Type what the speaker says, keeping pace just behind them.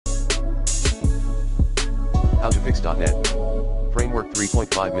fix.net. Framework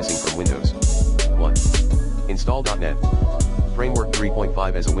 3.5 missing from Windows. 1. Install .NET Framework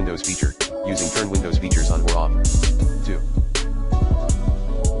 3.5 as a Windows feature, using turn Windows features on or off. 2.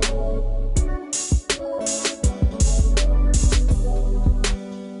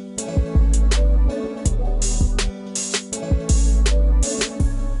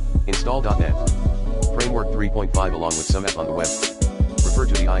 Install .NET Framework 3.5 along with some app on the web. Refer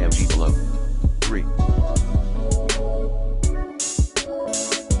to the IMG below. 3.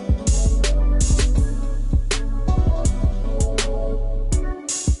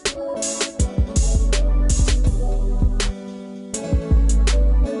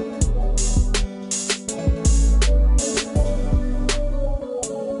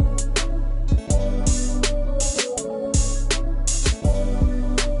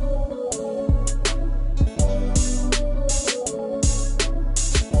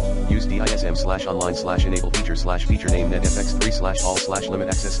 Use DISM/online/enable feature name netfx3/all/limit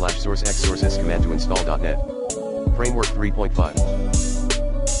access/source x sources command to install .NET Framework 3.5.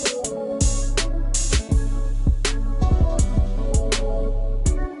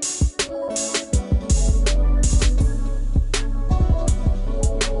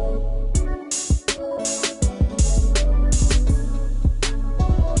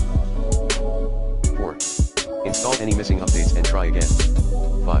 Install any missing updates and try again.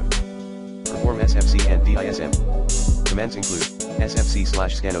 5. Perform SFC and DISM. Commands include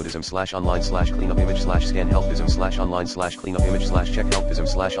sfc/scanodism/online/cleanupimage/scan healthdism/online/cleanupimage/check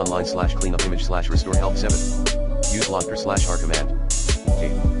healthdism/online/cleanupimage/restore health. 7. Use launcher/r command.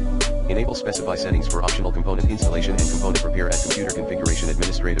 8. Enable specify settings for optional component installation and component repair at computer configuration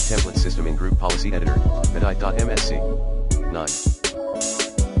administrative template system in group policy editor, medite.msc. 9.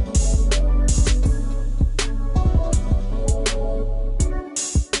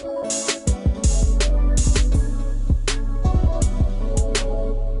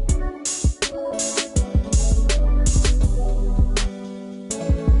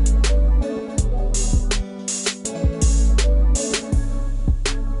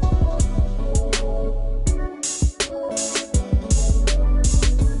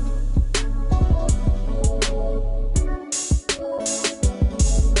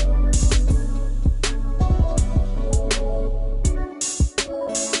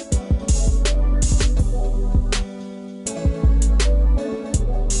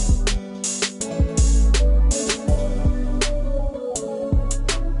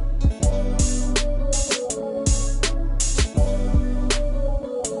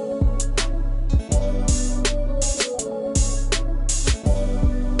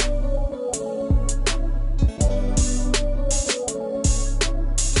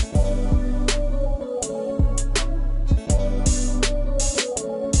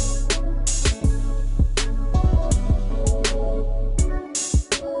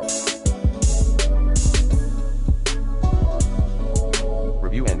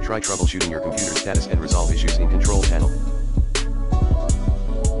 Try troubleshooting your computer status and resolve issues in Control Panel.